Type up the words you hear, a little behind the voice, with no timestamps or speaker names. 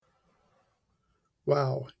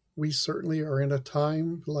Wow, we certainly are in a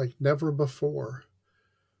time like never before.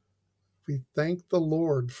 We thank the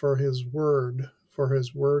Lord for His Word, for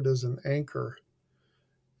His Word is an anchor,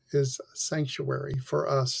 is a sanctuary for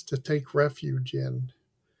us to take refuge in.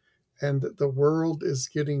 And the world is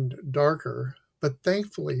getting darker, but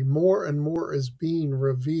thankfully, more and more is being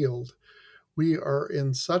revealed. We are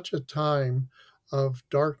in such a time of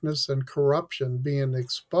darkness and corruption being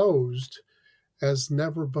exposed as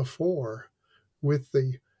never before with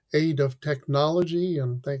the aid of technology,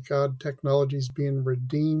 and thank God technology is being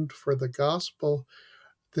redeemed for the gospel.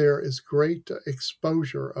 There is great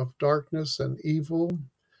exposure of darkness and evil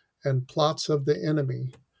and plots of the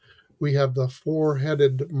enemy. We have the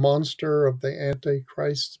four-headed monster of the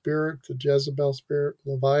Antichrist spirit, the Jezebel spirit,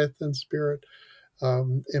 Leviathan spirit,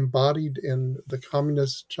 embodied in the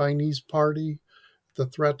Communist Chinese Party, the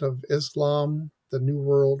threat of Islam, the New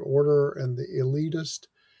World Order, and the elitist,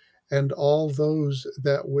 and all those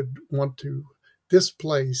that would want to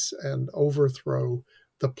displace and overthrow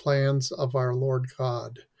the plans of our Lord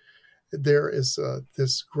God. There is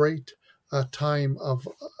this great time of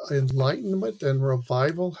enlightenment and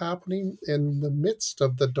revival happening in the midst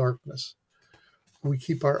of the darkness. We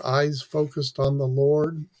keep our eyes focused on the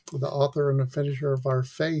Lord, the author and the finisher of our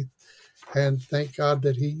faith, and thank God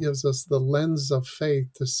that He gives us the lens of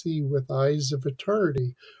faith to see with eyes of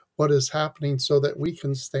eternity what is happening so that we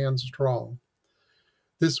can stand strong.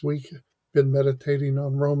 This week, been meditating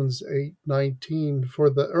on Romans 8:19. For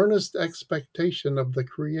the earnest expectation of the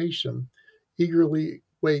creation eagerly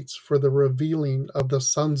waits for the revealing of the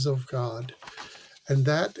sons of God. And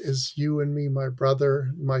that is you and me, my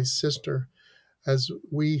brother, my sister, as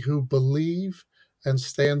we who believe and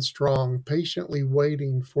stand strong, patiently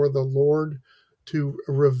waiting for the Lord to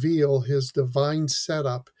reveal His divine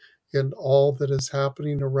setup in all that is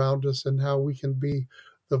happening around us, and how we can be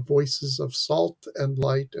the voices of salt and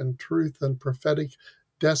light and truth and prophetic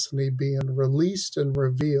destiny being released and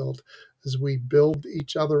revealed as we build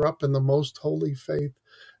each other up in the most holy faith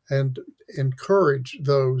and encourage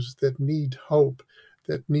those that need hope,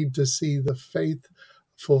 that need to see the faith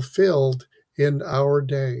fulfilled in our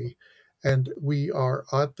day. And we are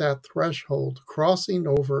at that threshold, crossing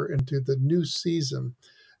over into the new season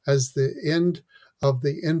as the end of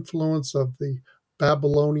the influence of the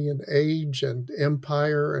Babylonian age and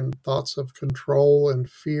empire, and thoughts of control and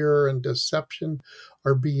fear and deception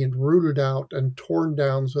are being rooted out and torn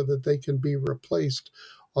down so that they can be replaced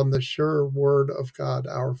on the sure word of God,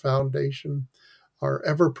 our foundation, our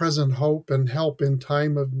ever present hope and help in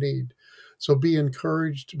time of need. So be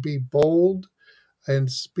encouraged, be bold,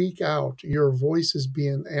 and speak out. Your voice is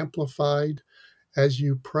being amplified as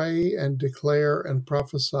you pray and declare and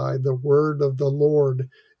prophesy the word of the Lord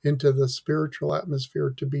into the spiritual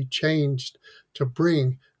atmosphere to be changed, to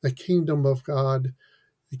bring the kingdom of God,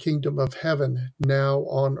 the kingdom of heaven now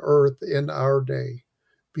on earth in our day.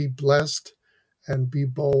 Be blessed and be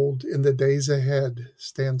bold in the days ahead.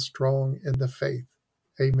 Stand strong in the faith.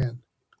 Amen.